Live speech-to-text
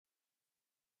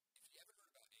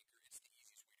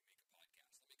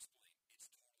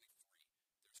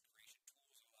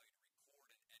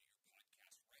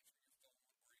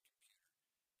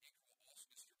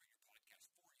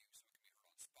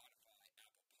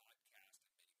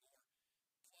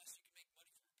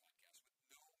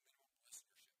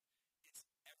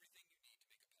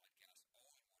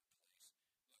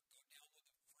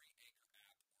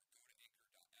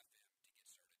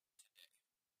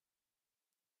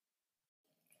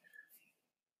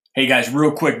Hey guys,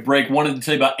 real quick break. Wanted to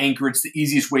tell you about Anchor. It's the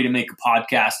easiest way to make a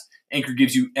podcast. Anchor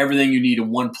gives you everything you need in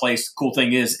one place. The cool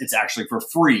thing is it's actually for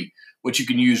free, which you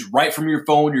can use right from your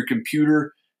phone, your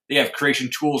computer. They have creation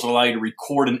tools that allow you to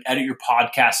record and edit your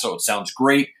podcast so it sounds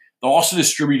great. They'll also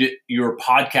distribute your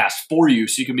podcast for you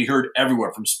so you can be heard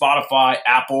everywhere from Spotify,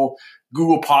 Apple,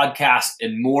 Google Podcasts,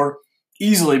 and more.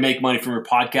 Easily make money from your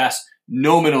podcast.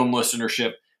 No minimum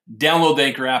listenership. Download the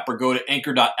Anchor app or go to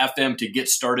anchor.fm to get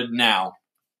started now.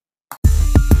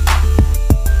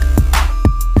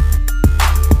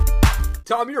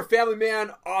 Tom, you're a family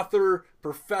man, author,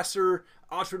 professor,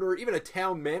 entrepreneur, even a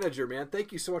town manager, man.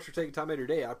 Thank you so much for taking time out of your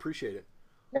day. I appreciate it.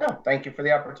 Yeah, thank you for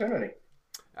the opportunity.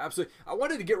 Absolutely. I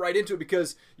wanted to get right into it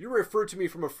because you referred to me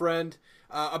from a friend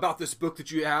about this book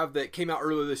that you have that came out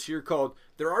earlier this year called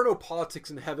There Are No Politics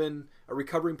in Heaven, A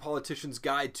Recovering Politician's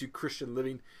Guide to Christian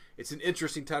Living. It's an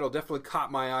interesting title. Definitely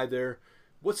caught my eye there.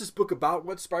 What's this book about?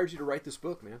 What inspired you to write this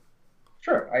book, man?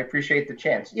 Sure, I appreciate the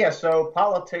chance. Yeah, so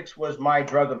politics was my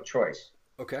drug of choice.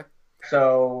 Okay.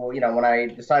 So, when I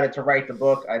decided to write the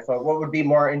book, I thought, what would be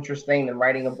more interesting than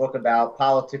writing a book about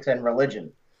politics and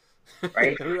religion, right?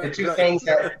 Right, The two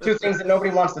things that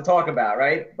nobody wants to talk about,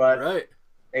 right? But right.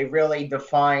 They really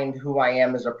defined who I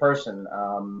am as a person.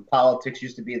 Politics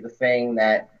used to be the thing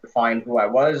that defined who I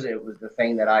was. It was the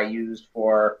thing that I used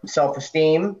for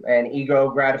self-esteem and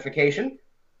ego gratification.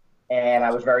 And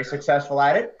I was very successful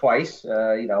at it twice.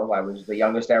 I was the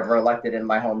youngest ever elected in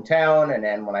my hometown. And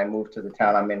then when I moved to the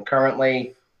town I'm in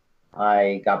currently,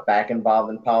 I got back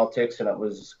involved in politics, and it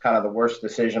was kind of the worst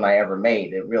decision I ever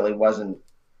made.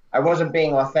 I wasn't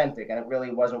being authentic, and it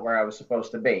really wasn't where I was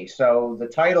supposed to be. So the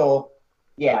title,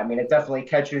 it definitely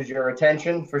catches your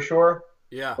attention for sure.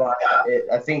 Yeah. But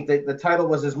I think that the title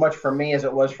was as much for me as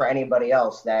it was for anybody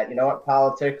else, that,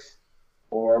 politics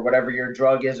or whatever your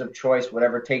drug is of choice,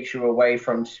 whatever takes you away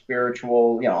from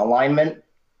spiritual, alignment,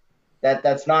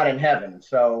 that's not in heaven.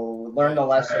 So learn the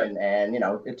lesson. And,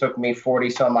 it took me 40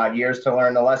 some odd years to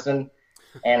learn the lesson.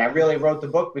 And I really wrote the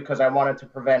book because I wanted to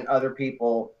prevent other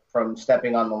people from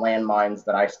stepping on the landmines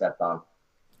that I stepped on.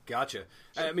 Gotcha.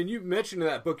 I mean, you mentioned in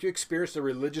that book you experienced a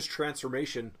religious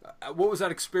transformation. What was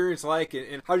that experience like,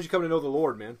 and how did you come to know the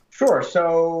Lord, man? Sure.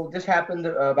 So this happened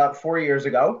about 4 years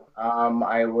ago.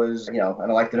 I was, an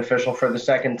elected official for the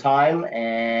second time,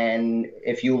 and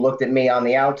if you looked at me on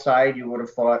the outside, you would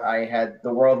have thought I had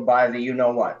the world by the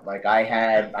you-know-what. Like I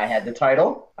had the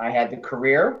title, I had the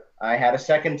career, I had a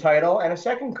second title and a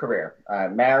second career.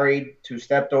 Married, 2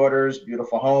 stepdaughters,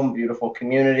 beautiful home, beautiful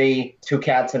community, 2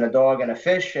 cats and a dog and a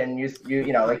fish, and you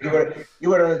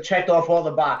would have checked off all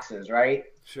the boxes, right?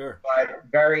 Sure. But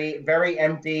very, very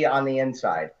empty on the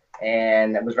inside,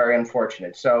 and it was very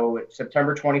unfortunate. So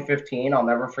September 2015, I'll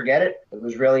never forget it. It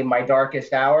was really my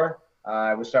darkest hour.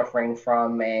 I was suffering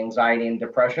from anxiety and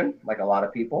depression, like a lot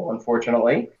of people,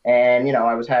 unfortunately. And,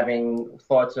 I was having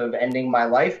thoughts of ending my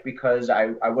life because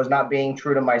I was not being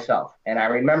true to myself. And I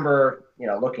remember,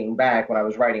 looking back when I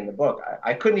was writing the book,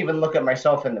 I couldn't even look at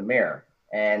myself in the mirror.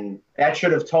 And that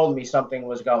should have told me something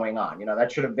was going on.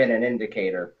 That should have been an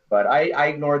indicator. But I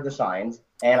ignored the signs,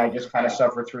 and I just kind of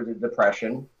suffered through the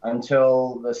depression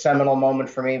until the seminal moment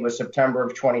for me was September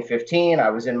of 2015. I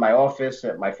was in my office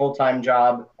at my full-time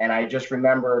job, and I just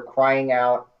remember crying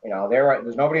out.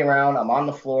 There's nobody around. I'm on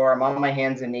the floor. I'm on my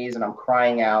hands and knees, and I'm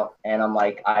crying out. And I'm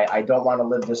like, I don't want to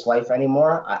live this life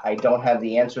anymore. I don't have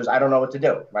the answers. I don't know what to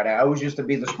do. Right? I always used to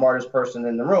be the smartest person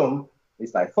in the room. At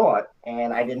least I thought,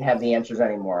 and I didn't have the answers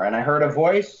anymore. And I heard a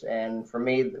voice, and for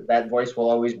me, that voice will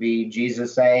always be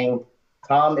Jesus saying,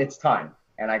 Tom, it's time.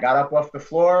 And I got up off the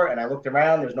floor, and I looked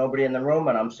around. There's nobody in the room,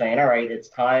 and I'm saying, all right, it's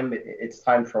time. It's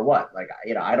time for what? Like,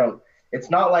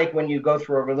 it's not like when you go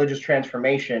through a religious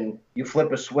transformation, you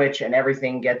flip a switch and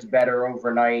everything gets better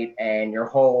overnight, and you're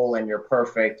whole and you're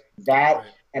perfect.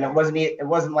 And it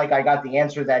wasn't like I got the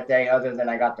answer that day other than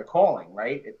I got the calling,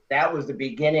 right? That was the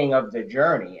beginning of the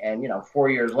journey. And, 4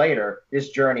 years later,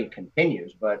 this journey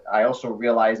continues. But I also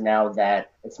realize now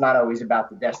that it's not always about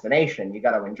the destination. You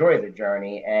got to enjoy the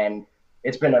journey. And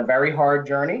it's been a very hard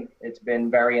journey. It's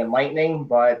been very enlightening.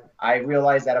 But I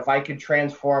realized that if I could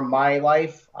transform my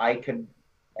life, I could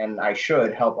and I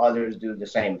should help others do the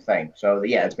same thing. So,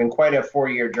 it's been quite a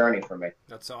 4-year journey for me.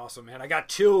 That's awesome, man. I got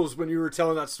chills when you were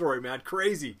telling that story, man.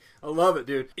 Crazy. I love it,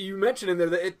 dude. You mentioned in there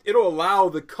that it'll allow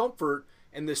the comfort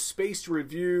and the space to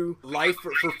review life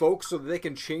for folks so that they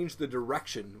can change the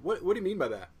direction. What do you mean by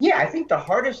that? Yeah, I think the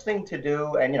hardest thing to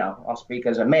do, and, I'll speak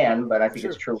as a man, but I think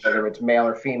It's true whether it's male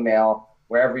or female,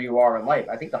 wherever you are in life.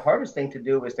 I think the hardest thing to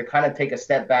do is to kind of take a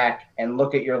step back and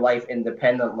look at your life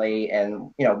independently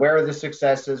and, where are the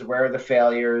successes, where are the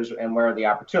failures, and where are the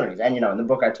opportunities? And, in the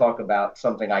book, I talk about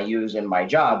something I use in my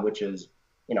job, which is,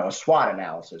 a SWOT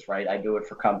analysis, right? I do it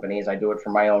for companies. I do it for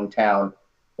my own town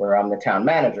where I'm the town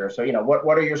manager. So,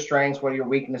 what are your strengths? What are your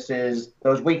weaknesses?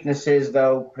 Those weaknesses,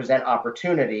 though, present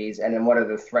opportunities. And then what are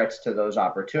the threats to those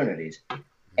opportunities?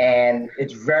 And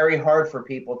it's very hard for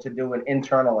people to do an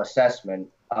internal assessment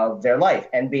of their life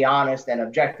and be honest and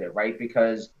objective, right?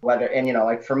 Because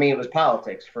like for me, it was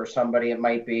politics. For somebody, it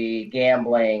might be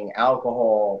gambling,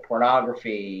 alcohol,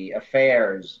 pornography,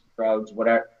 affairs, drugs,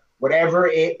 whatever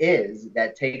it is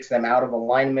that takes them out of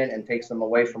alignment and takes them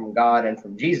away from God and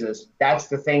from Jesus. That's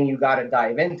the thing you got to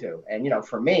dive into. And,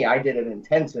 for me, I did an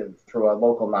intensive through a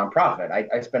local nonprofit.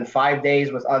 I spent 5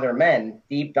 days with other men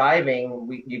deep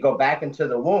diving. You go back into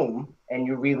the womb and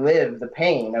you relive the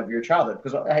pain of your childhood.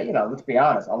 Because, let's be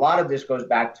honest, a lot of this goes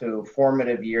back to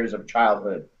formative years of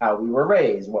childhood, how we were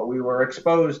raised, what we were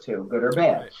exposed to, good or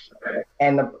bad. Right.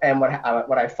 And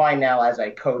what I find now as I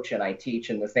coach and I teach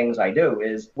and the things I do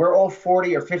is we're all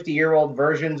 40 or 50-year-old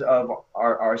versions of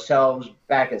ourselves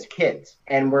back as kids.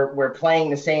 And we're playing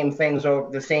the same things,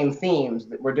 over the same themes.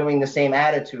 We're doing the same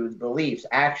attitudes, beliefs,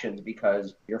 actions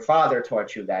because your father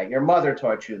taught you that, your mother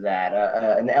taught you that,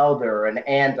 an elder, an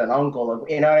aunt, an uncle,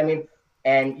 you know what I mean?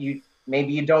 And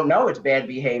maybe you don't know it's bad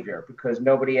behavior because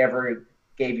nobody ever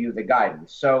gave you the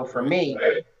guidance. So for me,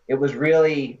 it was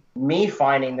really me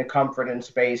finding the comfort and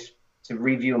space to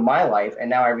review my life. And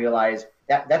now I realize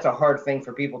that's a hard thing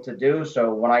for people to do.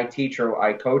 So when I teach or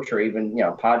I coach or even,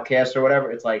 podcasts or whatever,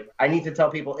 it's like I need to tell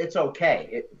people it's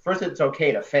okay. First, it's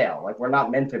okay to fail. Like we're not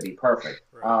meant to be perfect.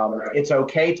 It's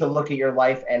okay to look at your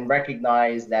life and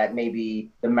recognize that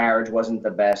maybe the marriage wasn't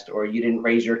the best or you didn't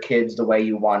raise your kids the way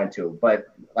you wanted to. But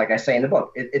like I say in the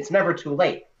book, it's never too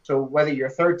late. So whether you're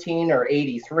 13 or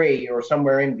 83 or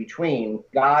somewhere in between,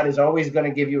 God is always going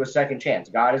to give you a second chance.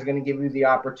 God is going to give you the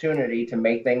opportunity to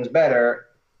make things better.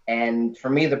 And for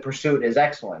me, the pursuit is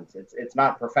excellence. It's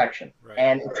not perfection. Right.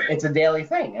 And it's a daily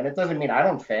thing. And it doesn't mean I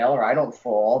don't fail or I don't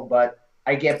fall, but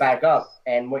I get back up.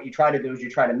 And what you try to do is you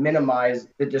try to minimize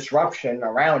the disruption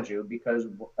around you, because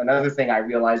another thing I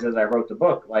realized as I wrote the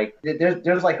book, like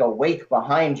there's like a wake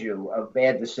behind you of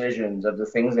bad decisions, of the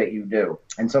things that you do.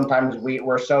 And sometimes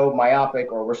we're so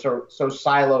myopic or we're so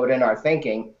siloed in our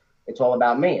thinking. It's all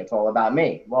about me. It's all about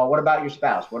me. Well, what about your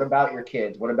spouse? What about your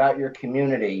kids? What about your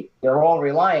community? They're all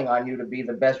relying on you to be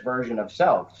the best version of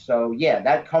self. So yeah,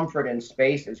 that comfort in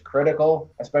space is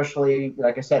critical, especially,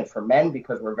 like I said, for men,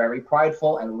 because we're very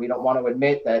prideful and we don't want to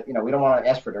admit that, we don't want to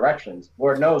ask for directions.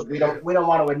 Lord knows we don't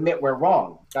want to admit we're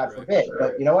wrong, God forbid.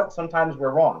 But you know what? Sometimes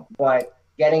we're wrong. But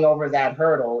getting over that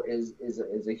hurdle is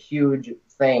a huge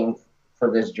thing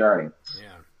for this journey. Yeah.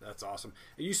 That's awesome.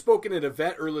 You spoke at an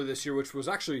event earlier this year, which was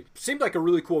actually seemed like a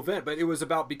really cool event, but it was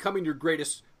about becoming your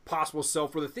greatest possible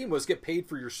self, where the theme was get paid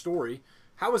for your story.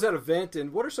 How was that event,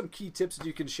 and what are some key tips that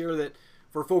you can share that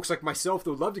for folks like myself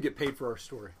that would love to get paid for our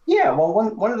story? Yeah, well,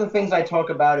 one of the things I talk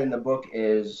about in the book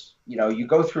is, you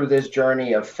go through this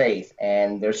journey of faith,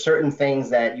 and there's certain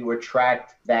things that you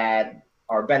attract that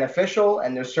are beneficial,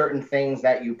 and there's certain things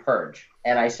that you purge.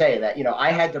 And I say that,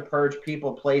 I had to purge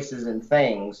people, places, and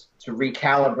things to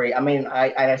recalibrate. I mean,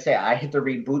 I hit the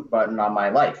reboot button on my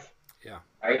life. Yeah.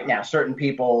 Right now, certain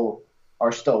people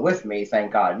are still with me,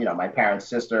 thank God. My parents,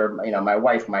 sister, my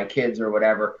wife, my kids, or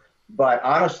whatever. But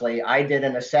honestly, I did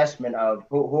an assessment of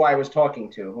who I was talking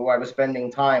to, who I was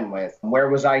spending time with, where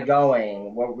was I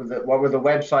going, what were the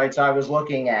websites I was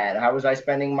looking at, how was I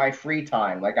spending my free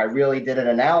time? Like I really did an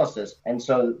analysis. And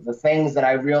so the things that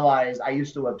I realized I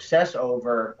used to obsess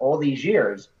over all these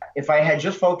years, if I had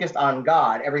just focused on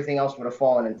God, everything else would have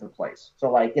fallen into place.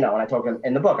 So like, when I talk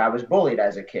in the book, I was bullied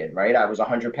as a kid, right? I was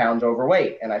 100 pounds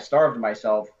overweight and I starved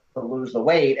myself to lose the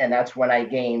weight, and that's when I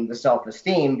gained the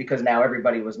self-esteem, because now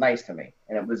everybody was nice to me.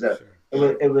 And it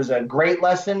was a great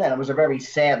lesson, and it was a very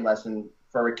sad lesson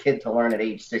for a kid to learn at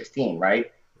age 16, right?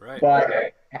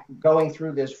 But going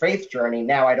through this faith journey,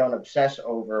 now I don't obsess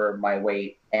over my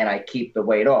weight and I keep the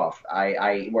weight off.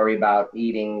 I worry about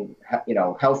eating,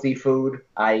 healthy food.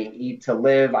 I eat to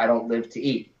live. I don't live to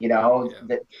eat.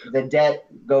 The debt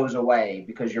goes away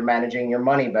because you're managing your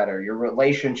money better. Your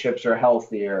relationships are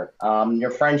healthier.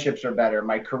 Your friendships are better.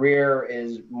 My career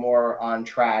is more on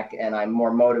track and I'm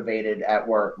more motivated at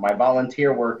work. My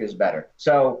volunteer work is better.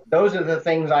 So those are the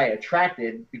things I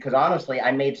attracted because honestly,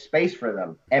 I made space for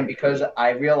them. And because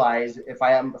I realized if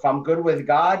I'm good with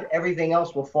God, everything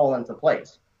else will fall into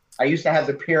place. I used to have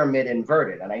the pyramid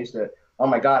inverted, and I used to, oh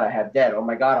my God, I have debt. Oh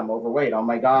my God, I'm overweight. Oh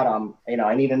my God,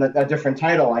 I need a different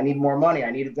title. I need more money.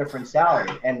 I need a different salary.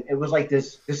 And it was like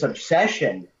this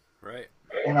obsession. Right.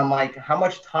 And I'm like, how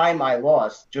much time I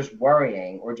lost just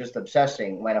worrying or just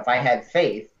obsessing, when if I had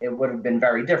faith, it would have been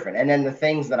very different. And then the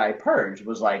things that I purged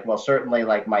was like, well, certainly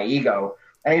like my ego.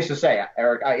 And I used to say,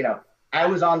 Eric, I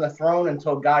was on the throne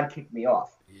until God kicked me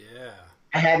off. Yeah.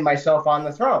 I had myself on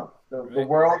the throne. The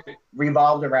world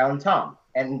revolved around Tom.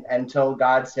 And until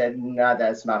God said, no,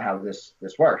 that's not how this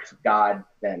works. God,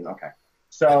 then, okay.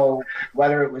 So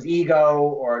whether it was ego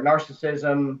or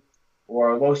narcissism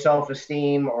or low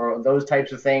self-esteem or those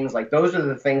types of things, like those are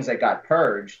the things that got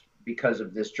purged because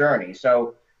of this journey.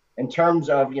 So in terms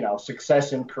of,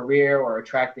 success in career or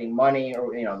attracting money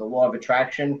or, the law of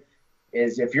attraction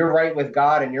is, if you're right with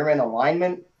God and you're in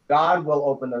alignment, God will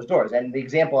open those doors. And the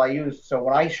example I use, so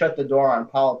when I shut the door on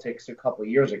politics a couple of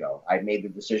years ago, I made the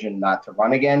decision not to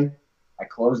run again. I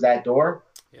closed that door.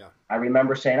 Yeah. I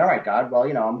remember saying, all right, God, well,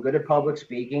 I'm good at public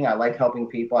speaking. I like helping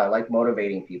people. I like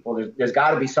motivating people. There's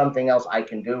got to be something else I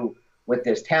can do with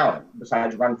this talent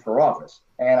besides run for office.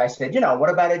 And I said, what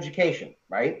about education,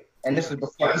 right? And this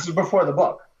is before the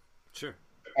book. Sure.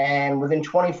 And within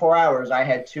 24 hours, I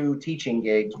had 2 teaching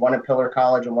gigs, one at Pillar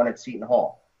College and one at Seton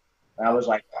Hall. And I was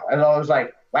like,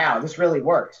 wow, this really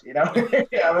works.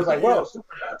 I was like, whoa,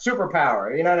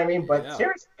 superpower. You know what I mean? But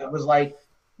seriously, it was like,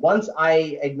 once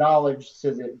I acknowledged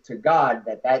to God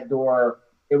that door,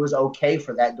 it was okay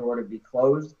for that door to be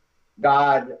closed,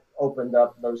 God opened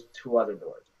up those 2 other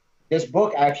doors. This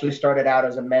book actually started out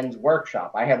as a men's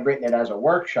workshop. I had written it as a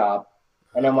workshop.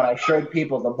 And then when I showed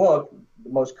people the book, the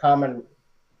most common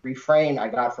refrain I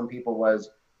got from people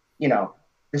was,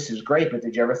 this is great, but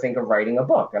did you ever think of writing a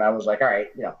book? And I was like, all right,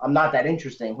 I'm not that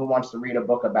interesting. Who wants to read a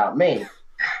book about me?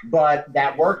 But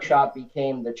that workshop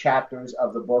became the chapters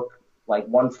of the book, like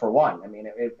one for one. I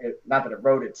mean, it not that it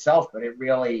wrote itself, but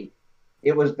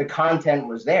the content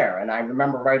was there. And I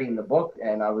remember writing the book,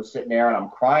 and I was sitting there and I'm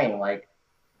crying, like,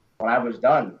 when I was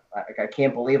done, I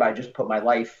can't believe I just put my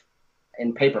life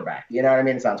in paperback. You know what I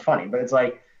mean? It sounds funny, but it's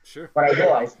like, sure. But I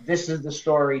realized this is the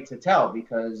story to tell,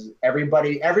 because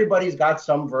everybody's got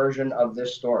some version of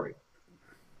this story,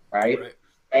 right?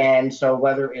 And so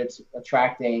whether it's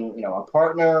attracting, a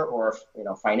partner or,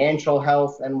 financial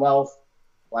health and wealth,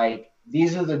 like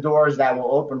these are the doors that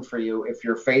will open for you if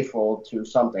you're faithful to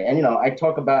something. And, I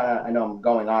talk about, I know I'm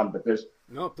going on, but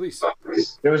no, please.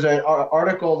 There was an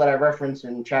article that I referenced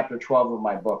in chapter 12 of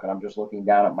my book, and I'm just looking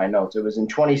down at my notes. It was in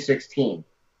 2016.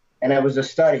 And it was a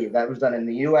study that was done in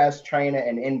the U.S., China,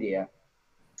 and India.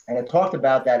 And it talked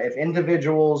about that if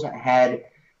individuals had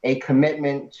a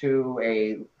commitment to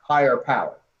a higher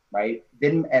power, right?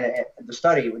 The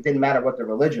study, it didn't matter what the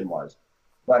religion was.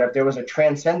 But if there was a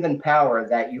transcendent power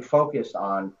that you focused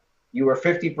on, you were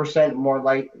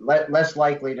 50% less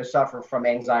likely to suffer from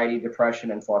anxiety,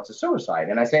 depression, and thoughts of suicide.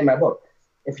 And I say in my book,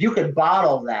 if you could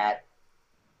bottle that,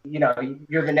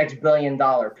 you're the next $1 billion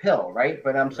pill, right?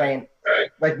 But I'm saying,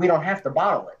 like, we don't have to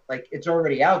bottle it. Like, it's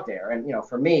already out there. And,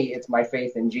 for me, it's my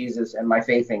faith in Jesus and my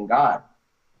faith in God.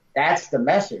 That's the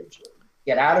message.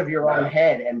 Get out of your own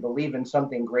head and believe in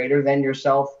something greater than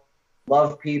yourself.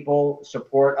 Love people,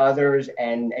 support others,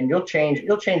 and you'll change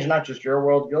not just your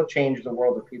world, you'll change the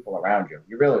world of people around you.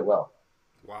 You really will.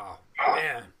 Wow.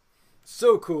 Man.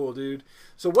 So cool, dude.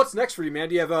 So what's next for you, man?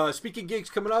 Do you have speaking gigs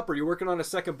coming up? Or are you working on a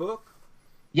second book?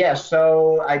 Yes,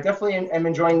 so I definitely am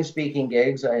enjoying the speaking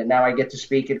gigs. Now I get to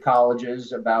speak at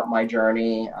colleges about my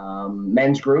journey.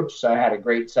 Men's groups, I had a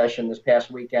great session this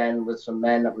past weekend with some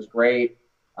men. That was great.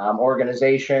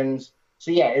 Organizations.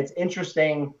 So yeah, it's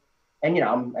interesting. And,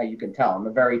 you can tell I'm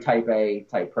a very type A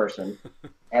type person.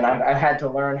 And I've had to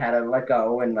learn how to let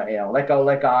go and, let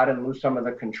God, and lose some of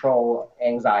the control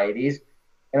anxieties.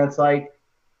 And it's like,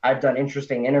 I've done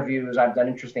interesting interviews. I've done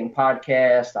interesting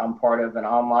podcasts. I'm part of an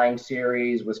online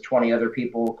series with 20 other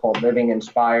people called Living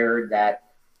Inspired that,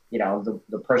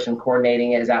 the person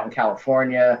coordinating it is out in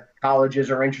California.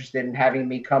 Colleges are interested in having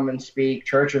me come and speak.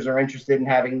 Churches are interested in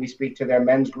having me speak to their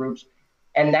men's groups.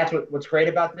 And that's what's great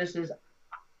about this is,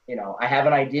 I have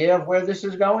an idea of where this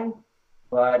is going,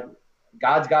 but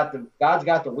God's got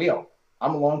the wheel.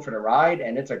 I'm along for the ride,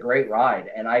 and it's a great ride.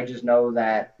 And I just know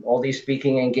that all these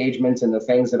speaking engagements and the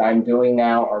things that I'm doing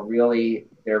now are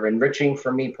they're enriching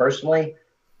for me personally.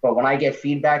 But when I get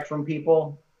feedback from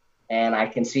people and I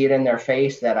can see it in their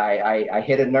face that I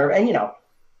hit a nerve, and,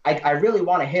 I really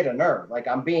want to hit a nerve. Like,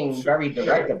 I'm being very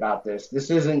direct about this. This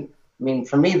isn't,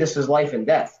 for me, this is life and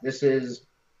death. This is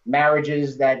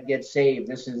marriages that get saved.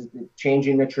 This is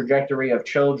changing the trajectory of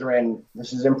children.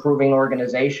 This is improving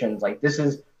organizations. Like, this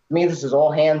is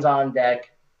all hands on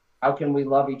deck. how can we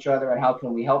love each other and how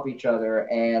can we help each other.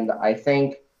 And I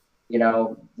think,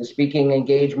 the speaking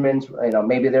engagements,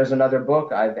 maybe there's another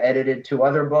book. I've edited 2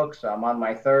 other books. I'm on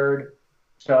my 3rd.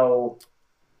 So,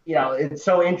 it's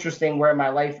so interesting where my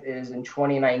life is in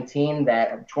 2019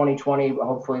 that 2020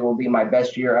 hopefully will be my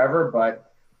best year ever.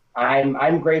 But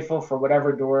I'm grateful for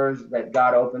whatever doors that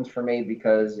God opens for me,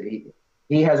 because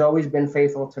he has always been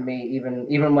faithful to me,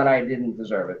 even when I didn't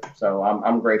deserve it. So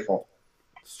I'm grateful.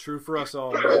 It's true for us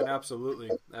all, man.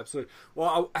 Absolutely. Absolutely.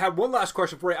 Well, I have one last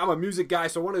question for you. I'm a music guy,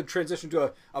 so I wanted to transition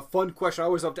to a fun question I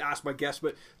always love to ask my guests.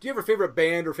 But do you have a favorite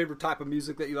band or favorite type of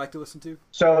music that you like to listen to?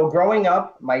 So growing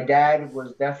up, my dad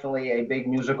was definitely a big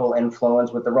musical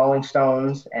influence with the Rolling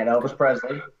Stones and Elvis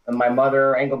Presley. And my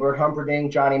mother, Engelbert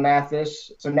Humperdinck, Johnny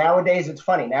Mathis. So nowadays, it's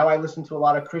funny. Now I listen to a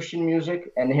lot of Christian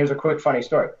music. And here's a quick funny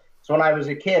story. So when I was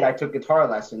a kid, I took guitar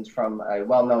lessons from a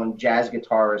well-known jazz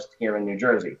guitarist here in New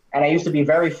Jersey. And I used to be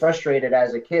very frustrated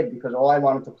as a kid because all I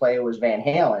wanted to play was Van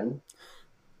Halen.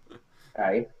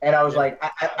 Right? And I was like,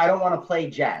 I don't want to play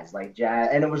jazz, like jazz.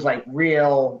 And it was like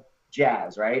real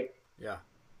jazz, right? Yeah.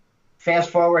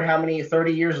 Fast forward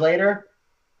 30 years later,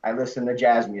 I listen to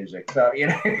jazz music. So, you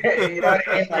know what I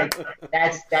mean? Like,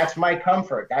 that's my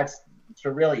comfort.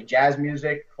 So really jazz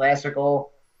music,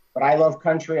 classical. But I love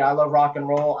country. I love rock and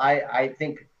roll. I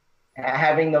think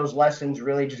having those lessons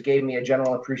really just gave me a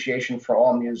general appreciation for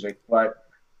all music. But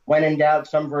when in doubt,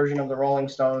 some version of the Rolling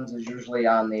Stones is usually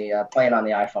on the playing on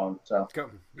the iPhone. So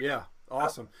yeah,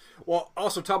 awesome. Well,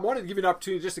 also Tom, wanted to give you an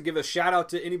opportunity just to give a shout out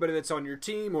to anybody that's on your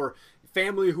team or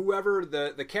family, whoever.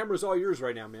 The camera's all yours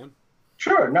right now, man.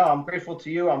 Sure. No, I'm grateful to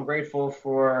you. I'm grateful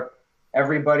for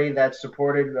everybody that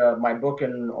supported my book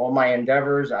and all my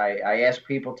endeavors. I ask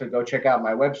people to go check out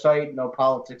my website,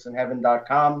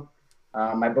 nopoliticsinheaven.com.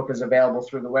 My book is available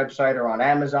through the website or on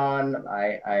Amazon.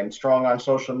 I'm strong on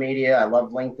social media. I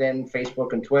love LinkedIn,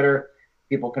 Facebook, and Twitter.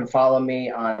 People can follow me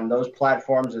on those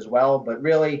platforms as well. But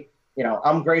really,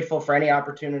 I'm grateful for any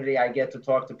opportunity I get to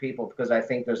talk to people, because I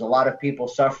think there's a lot of people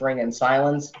suffering in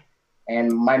silence.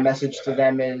 And my message to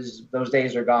them is those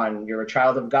days are gone. You're a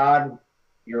child of God.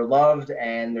 You're loved,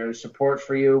 and there's support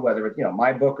for you, whether it's,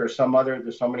 my book or some other.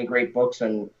 There's so many great books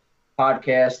and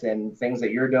podcasts and things that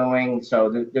you're doing.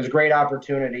 So there's great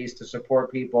opportunities to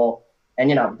support people. And,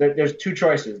 there's 2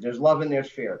 choices. There's love and there's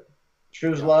fear.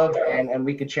 Choose love, and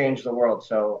we could change the world.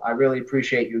 So I really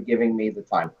appreciate you giving me the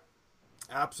time.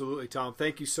 Absolutely, Tom.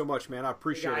 Thank you so much, man. I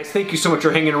appreciate it. Thank you so much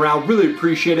for hanging around. Really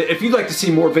appreciate it. If you'd like to see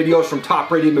more videos from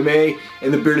Top Rated MMA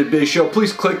and the Bearded Biz Show,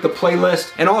 please click the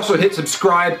playlist and also hit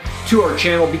subscribe to our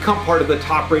channel. Become part of the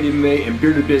Top Rated MMA and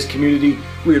Bearded Biz community.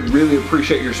 We would really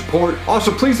appreciate your support.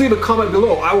 Also, please leave a comment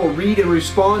below. I will read and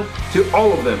respond to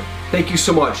all of them. Thank you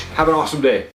so much. Have an awesome day.